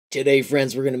Today,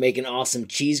 friends, we're going to make an awesome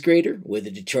cheese grater with a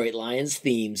Detroit Lions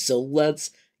theme, so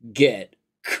let's get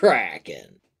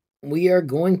cracking. We are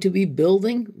going to be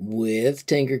building with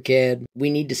Tinkercad. We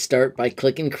need to start by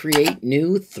clicking Create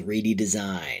New 3D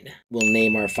Design. We'll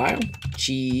name our file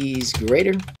Cheese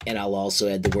Grater, and I'll also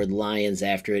add the word Lions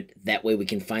after it. That way we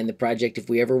can find the project if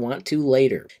we ever want to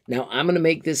later. Now, I'm going to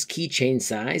make this keychain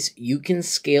size. You can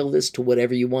scale this to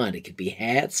whatever you want. It could be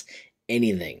hats,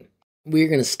 anything. We're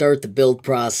going to start the build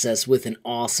process with an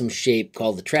awesome shape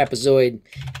called the trapezoid.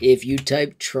 If you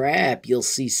type trap, you'll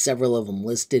see several of them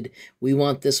listed. We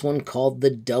want this one called the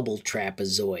double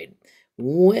trapezoid.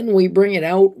 When we bring it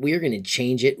out, we're going to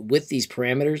change it with these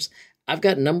parameters. I've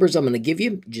got numbers I'm going to give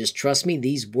you. Just trust me,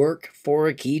 these work for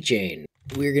a keychain.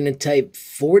 We're going to type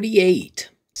 48,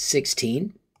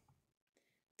 16,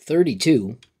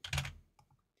 32,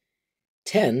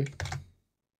 10,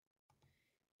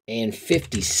 and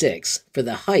 56 for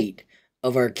the height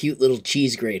of our cute little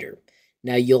cheese grater.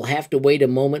 Now you'll have to wait a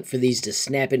moment for these to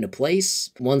snap into place.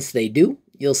 Once they do,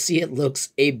 you'll see it looks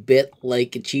a bit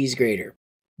like a cheese grater.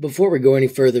 Before we go any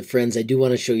further, friends, I do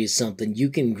want to show you something.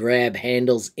 You can grab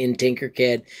handles in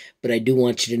Tinkercad, but I do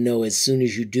want you to know as soon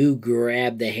as you do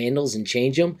grab the handles and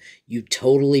change them, you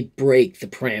totally break the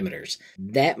parameters.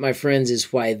 That, my friends,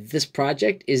 is why this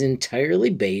project is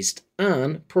entirely based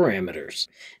on parameters.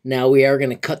 Now we are going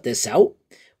to cut this out.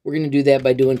 We're going to do that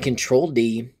by doing Control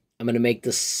D. I'm going to make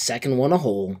the second one a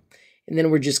hole. And then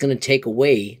we're just going to take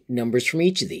away numbers from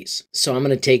each of these. So I'm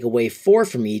going to take away 4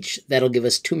 from each. That'll give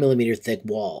us 2 millimeter thick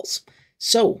walls.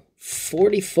 So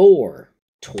 44,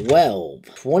 12,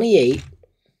 28,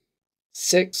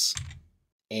 6,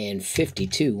 and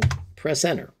 52. Press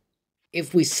enter.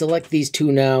 If we select these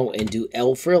two now and do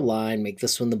L for align, make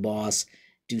this one the boss,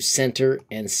 do center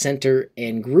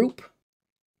and group.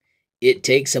 It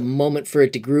takes a moment for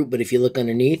it to group, but if you look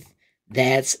underneath,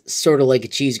 that's sort of like a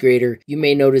cheese grater. You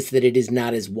may notice that it is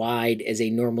not as wide as a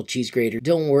normal cheese grater.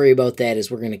 Don't worry about that, as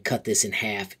we're going to cut this in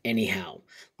half anyhow.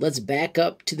 Let's back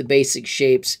up to the basic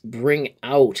shapes, bring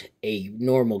out a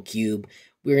normal cube.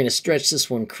 We're going to stretch this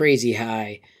one crazy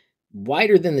high,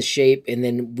 wider than the shape, and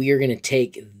then we are going to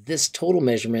take this total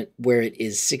measurement where it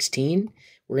is 16.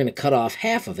 We're going to cut off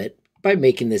half of it by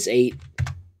making this 8.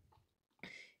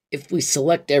 If we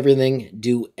select everything,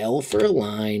 do L for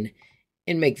align,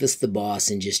 and make this the boss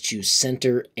and just choose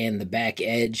center and the back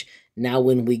edge. Now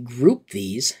when we group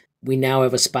these, we now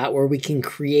have a spot where we can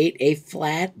create a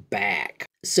flat back.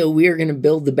 So we are going to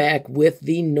build the back with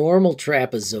the normal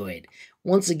trapezoid.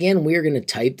 Once again, we are going to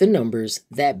type the numbers.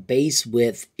 That base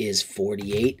width is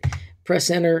 48. Press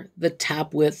enter. The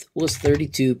top width was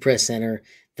 32. Press enter.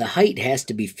 The height has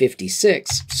to be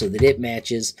 56 so that it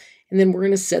matches. And then we're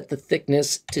going to set the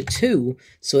thickness to 2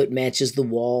 so it matches the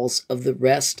walls of the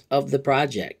rest of the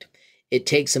project. It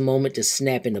takes a moment to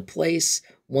snap into place.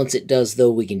 Once it does,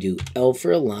 though, we can do L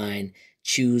for align,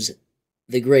 choose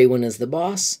the gray one as the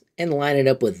boss, and line it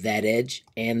up with that edge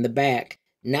and the back.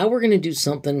 Now we're going to do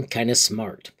something kind of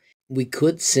smart. We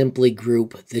could simply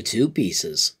group the two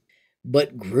pieces,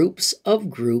 but groups of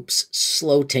groups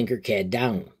slow Tinkercad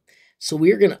down. So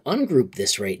we are going to ungroup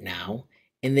this right now,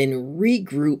 and then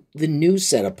regroup the new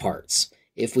set of parts.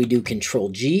 If we do Control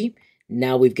G,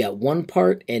 now we've got one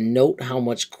part, and note how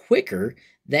much quicker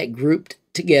that grouped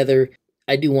together.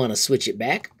 I do want to switch it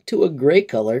back to a gray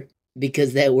color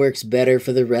because that works better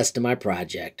for the rest of my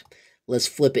project. Let's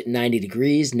flip it 90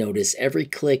 degrees. Notice every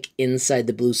click inside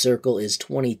the blue circle is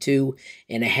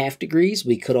 22.5 degrees.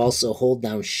 We could also hold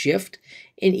down Shift,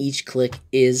 and each click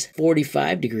is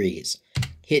 45 degrees.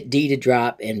 Hit D to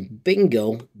drop, and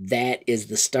bingo, that is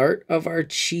the start of our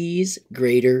cheese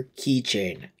grater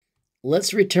keychain.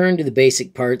 Let's return to the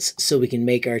basic parts so we can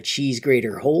make our cheese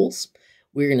grater holes.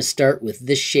 We're going to start with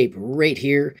this shape right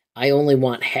here. I only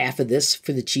want half of this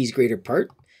for the cheese grater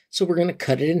part, so we're going to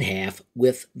cut it in half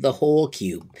with the whole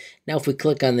cube. Now if we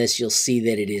click on this, you'll see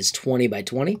that it is 20 by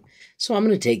 20. So I'm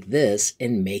going to take this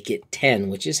and make it 10,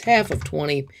 which is half of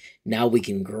 20. Now we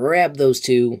can grab those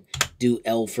two, do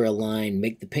L for align,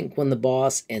 make the pink one the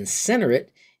boss, and center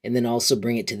it, and then also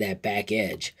bring it to that back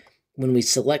edge. When we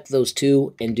select those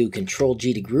two and do Control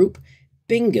G to group,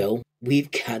 bingo,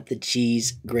 we've got the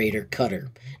cheese grater cutter.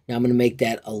 Now I'm going to make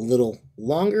that a little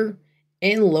longer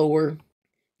and lower.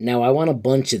 Now I want a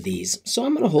bunch of these, so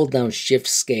I'm going to hold down Shift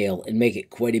Scale and make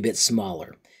it quite a bit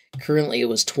smaller. Currently it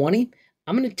was 20.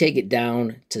 I'm going to take it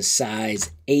down to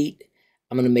size 8.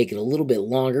 I'm going to make it a little bit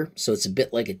longer so it's a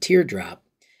bit like a teardrop.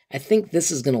 I think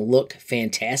this is going to look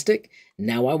fantastic.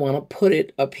 Now I want to put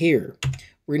it up here.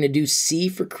 We're going to do C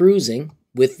for cruising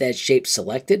with that shape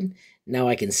selected. Now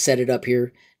I can set it up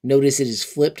here. Notice it is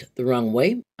flipped the wrong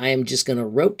way. I am just going to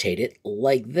rotate it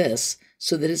like this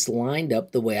so that it's lined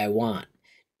up the way I want.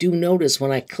 Do notice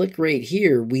when I click right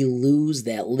here, we lose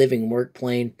that living work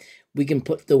plane. We can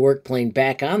put the work plane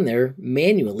back on there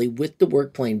manually with the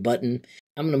work plane button.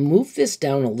 I'm going to move this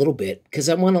down a little bit because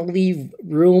I want to leave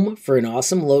room for an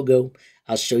awesome logo.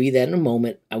 I'll show you that in a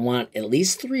moment. I want at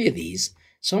least 3 of these.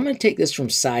 So I'm going to take this from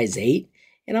size 8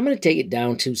 and I'm going to take it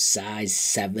down to size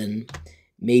 7,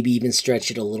 maybe even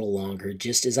stretch it a little longer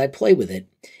just as I play with it.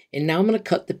 And now I'm going to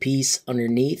cut the piece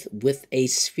underneath with a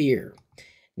sphere.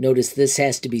 Notice this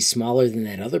has to be smaller than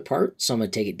that other part, so I'm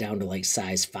going to take it down to like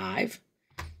size 5.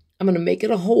 I'm going to make it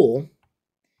a hole.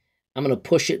 I'm going to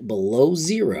push it below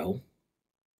 0.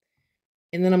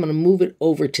 And then I'm going to move it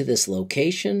over to this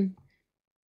location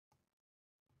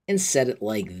and set it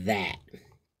like that.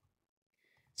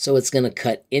 So it's going to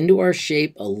cut into our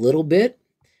shape a little bit,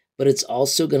 but it's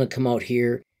also going to come out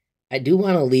here. I do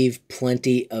want to leave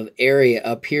plenty of area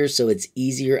up here so it's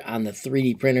easier on the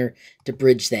 3D printer to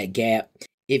bridge that gap.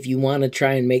 If you want to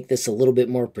try and make this a little bit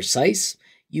more precise,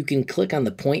 you can click on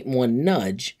the 0.1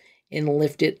 nudge and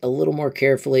lift it a little more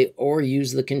carefully or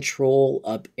use the control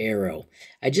up arrow.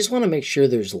 I just want to make sure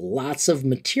there's lots of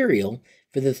material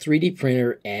for the 3D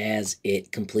printer as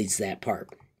it completes that part.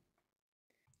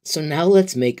 So now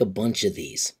let's make a bunch of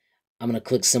these. I'm going to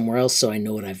click somewhere else so I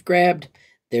know what I've grabbed.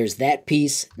 There's that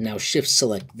piece. Now shift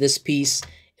select this piece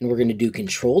and we're going to do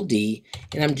Control D,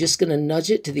 and I'm just going to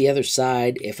nudge it to the other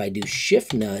side. If I do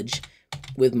shift nudge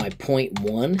with my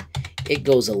 0.1, it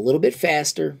goes a little bit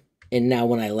faster. And now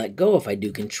when I let go, if I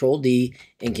do Control D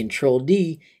and Control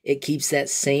D, it keeps that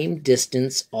same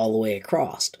distance all the way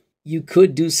across. You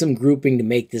could do some grouping to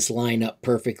make this line up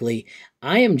perfectly.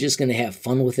 I am just going to have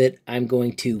fun with it. I'm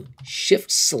going to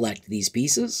shift select these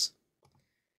pieces.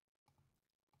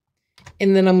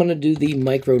 And then I'm going to do the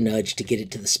micro nudge to get it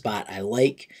to the spot I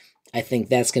like. I think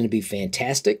that's going to be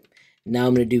fantastic. Now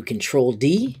I'm going to do Control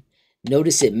D.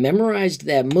 Notice it memorized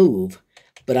that move,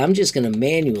 but I'm just going to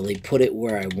manually put it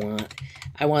where I want.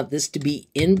 I want this to be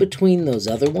in between those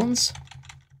other ones.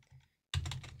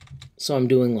 So I'm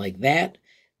doing like that.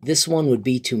 This one would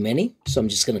be too many, so I'm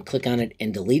just going to click on it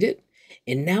and delete it.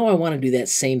 And now I want to do that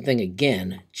same thing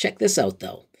again. Check this out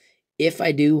though. If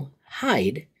I do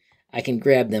hide, I can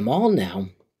grab them all now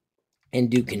and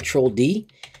do Control D,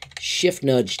 shift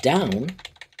nudge down.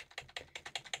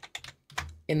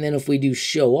 And then if we do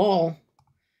show all,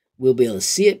 we'll be able to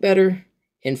see it better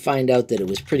and find out that it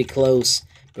was pretty close.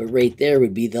 But right there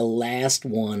would be the last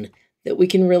one that we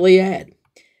can really add.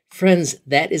 Friends,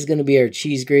 that is going to be our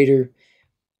cheese grater.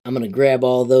 I'm going to grab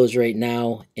all those right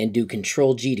now and do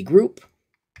Control G to group.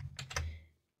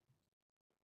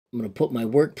 I'm going to put my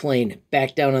work plane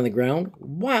back down on the ground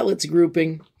while it's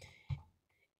grouping.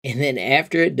 And then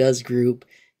after it does group,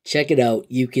 check it out.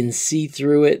 You can see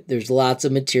through it. There's lots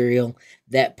of material.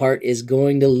 That part is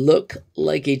going to look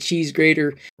like a cheese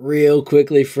grater. Real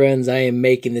quickly, friends, I am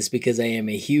making this because I am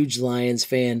a huge Lions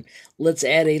fan. Let's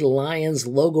add a Lions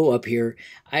logo up here.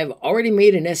 I've already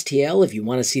made an STL. If you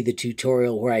want to see the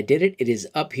tutorial where I did it, it is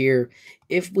up here.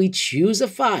 If we choose a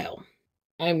file,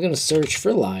 I'm going to search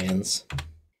for Lions.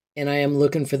 And I am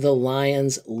looking for the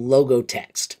Lions logo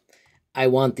text. I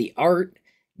want the art.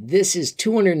 This is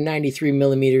 293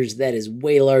 millimeters. That is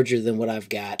way larger than what I've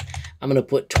got. I'm going to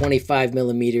put 25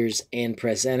 millimeters and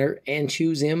press enter and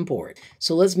choose import.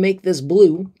 So let's make this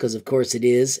blue because of course it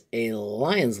is a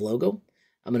Lions logo.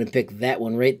 I'm going to pick that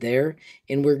one right there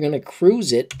and we're going to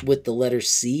cruise it with the letter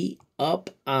C up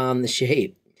on the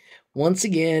shape. Once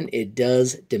again, it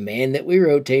does demand that we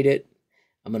rotate it.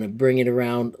 I'm going to bring it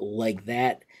around like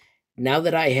that. Now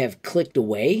that I have clicked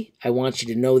away, I want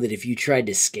you to know that if you tried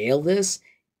to scale this,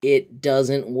 it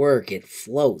doesn't work. It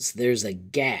floats. There's a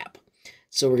gap.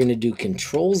 So we're going to do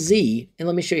Control Z, and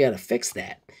let me show you how to fix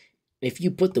that. If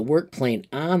you put the work plane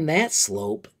on that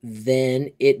slope,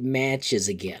 then it matches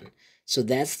again. So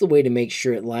that's the way to make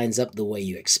sure it lines up the way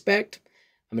you expect.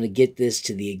 I'm going to get this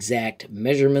to the exact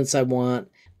measurements I want.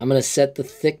 I'm going to set the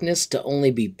thickness to only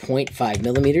be 0.5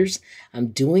 millimeters. I'm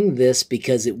doing this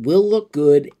because it will look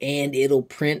good and it'll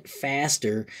print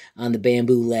faster on the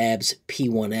Bambu Labs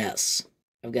P1S.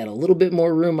 I've got a little bit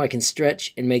more room I can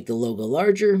stretch and make the logo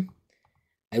larger.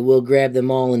 I will grab them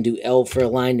all and do L for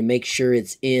align to make sure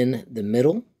it's in the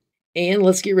middle. And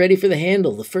let's get ready for the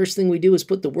handle. The first thing we do is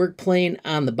put the work plane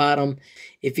on the bottom.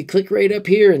 If you click right up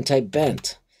here and type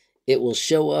bent, it will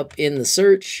show up in the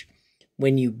search.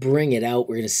 When you bring it out,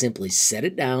 we're going to simply set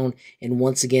it down and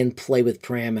once again play with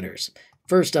parameters.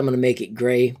 First, I'm going to make it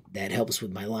gray. That helps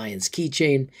with my Lions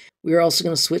keychain. We're also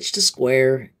going to switch to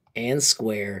square and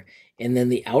square. And then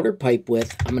the outer pipe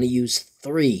width, I'm going to use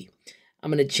 3.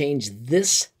 I'm going to change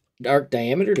this arc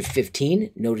diameter to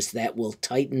 15. Notice that will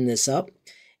tighten this up.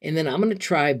 And then I'm going to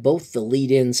try both the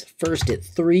lead-ins first at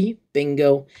 3,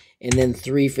 bingo, and then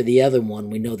 3 for the other one.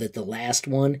 We know that the last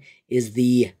one is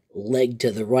the leg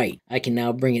to the right. I can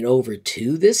now bring it over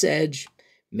to this edge,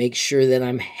 make sure that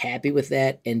I'm happy with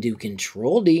that, and do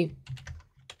Control D,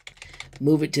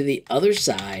 move it to the other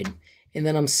side, and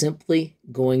then I'm simply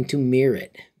going to mirror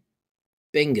it.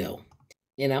 Bingo.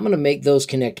 And I'm going to make those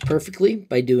connect perfectly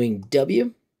by doing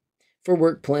W for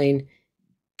work plane,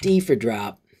 D for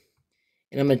drop,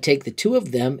 and I'm going to take the two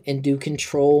of them and do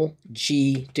Control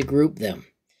G to group them.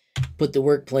 Put the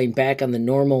work plane back on the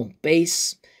normal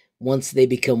base once they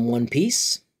become one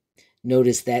piece.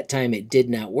 Notice that time it did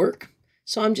not work,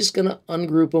 so I'm just going to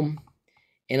ungroup them,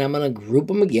 and I'm going to group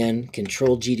them again,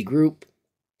 Control G to group.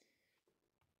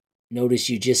 Notice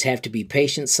you just have to be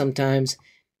patient sometimes,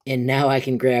 and now I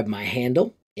can grab my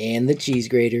handle and the cheese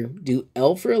grater, do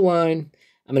L for align.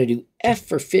 I'm going to do F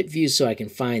for fit view so I can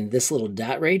find this little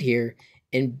dot right here,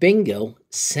 and bingo,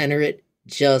 center it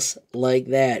just like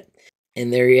that.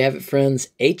 And there you have it, friends,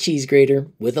 a cheese grater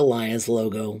with a Lions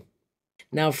logo.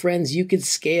 Now, friends, you could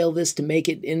scale this to make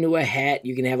it into a hat.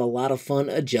 You can have a lot of fun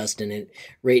adjusting it.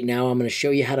 Right now, I'm going to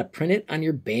show you how to print it on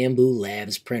your Bambu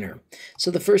Labs printer. So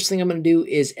the first thing I'm going to do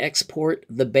is export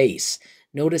the base.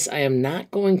 Notice I am not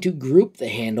going to group the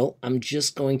handle. I'm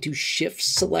just going to shift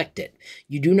select it.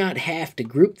 You do not have to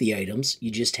group the items.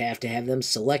 You just have to have them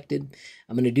selected.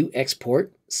 I'm going to do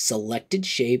export, selected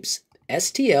shapes,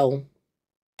 STL,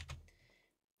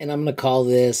 and I'm going to call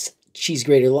this Cheese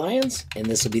Grater Lions, and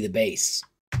this will be the base.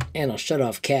 And I'll shut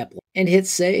off cap and hit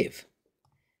save.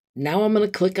 Now I'm going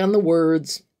to click on the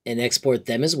words and export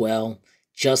them as well.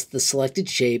 Just the selected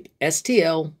shape,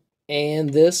 STL, and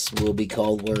this will be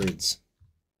called words.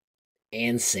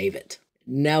 And save it.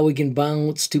 Now we can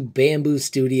bounce to Bambu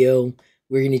Studio.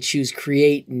 We're going to choose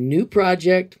create new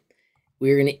project.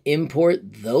 We're going to import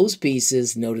those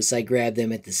pieces. Notice I grabbed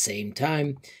them at the same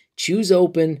time. Choose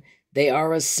open. They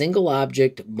are a single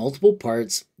object, multiple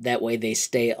parts. That way they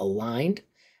stay aligned.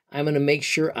 I'm going to make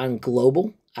sure on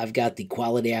global I've got the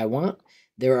quality I want.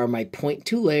 There are my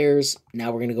 0.2 layers.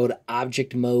 Now we're going to go to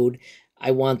object mode.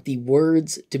 I want the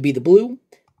words to be the blue,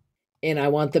 and I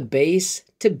want the base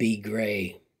to be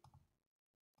gray.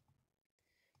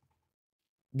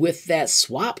 With that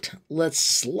swapped, let's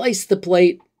slice the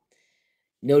plate.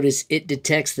 Notice it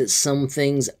detects that some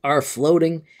things are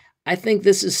floating. I think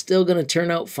this is still going to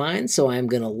turn out fine, so I'm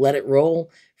going to let it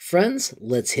roll. Friends,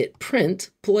 let's hit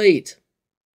print plate.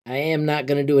 I am not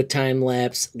going to do a time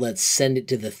lapse. Let's send it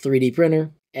to the 3D printer.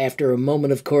 After a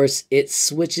moment, of course, it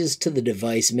switches to the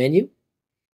device menu.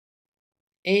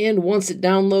 And once it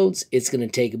downloads, it's going to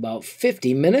take about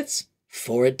 50 minutes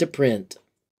for it to print.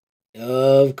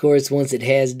 Of course, once it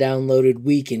has downloaded,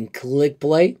 we can click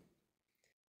play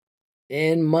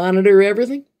and monitor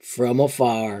everything from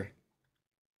afar.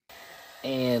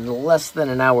 And less than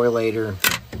an hour later,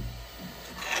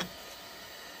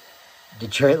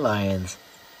 Detroit Lions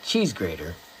Cheese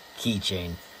Grater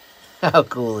Keychain. How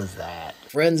cool is that?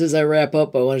 Friends, as I wrap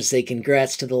up, I want to say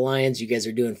congrats to the Lions. You guys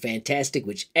are doing fantastic,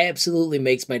 which absolutely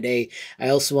makes my day. I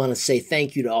also want to say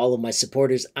thank you to all of my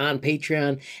supporters on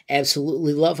Patreon.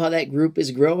 Absolutely love how that group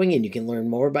is growing, and you can learn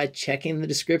more by checking the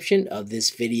description of this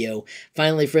video.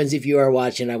 Finally, friends, if you are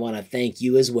watching, I want to thank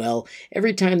you as well.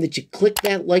 Every time that you click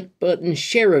that like button,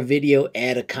 share a video,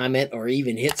 add a comment, or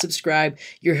even hit subscribe,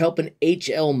 you're helping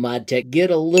HLModTech get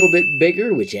a little bit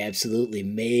bigger, which absolutely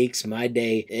makes my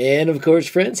day. And of course,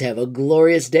 friends, have a glorious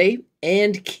day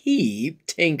and keep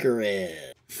tinkering.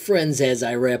 Friends, as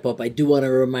I wrap up, I do want to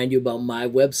remind you about my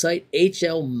website,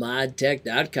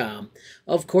 HLModTech.com.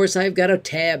 Of course, I've got a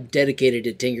tab dedicated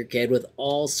to Tinkercad with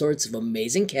all sorts of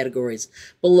amazing categories.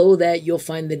 Below that, you'll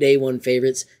find the Day 1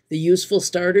 favorites, the useful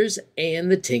starters, and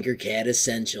the Tinkercad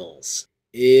essentials.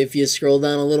 If you scroll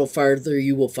down a little farther,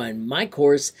 you will find my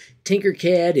course,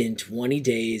 Tinkercad in 20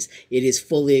 Days. It is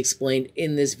fully explained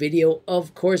in this video.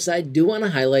 Of course, I do want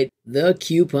to highlight the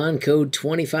coupon code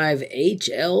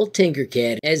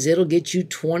 25HLTinkercad, as it'll get you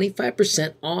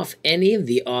 25% off any of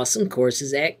the awesome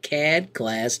courses at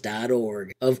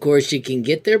cadclass.org. Of course, you can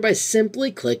get there by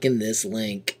simply clicking this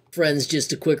link. Friends,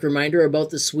 just a quick reminder about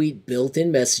the sweet built-in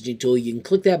messaging tool. You can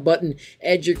click that button,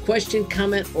 add your question,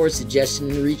 comment, or suggestion,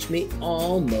 and reach me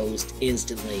almost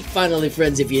instantly. Finally,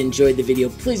 friends, if you enjoyed the video,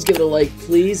 please give it a like.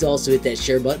 Please also hit that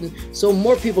share button so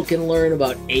more people can learn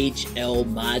about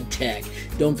HLModTech.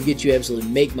 Don't forget, you absolutely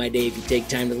make my day if you take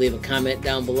time to leave a comment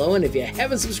down below. And if you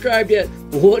haven't subscribed yet,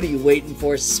 what are you waiting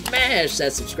for? Smash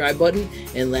that subscribe button.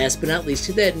 And last but not least,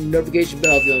 hit that notification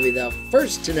bell if you want to be the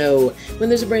first to know when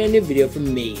there's a brand new video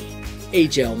from me,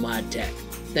 HLModTech.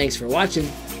 Thanks for watching.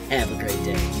 Have a great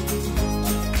day.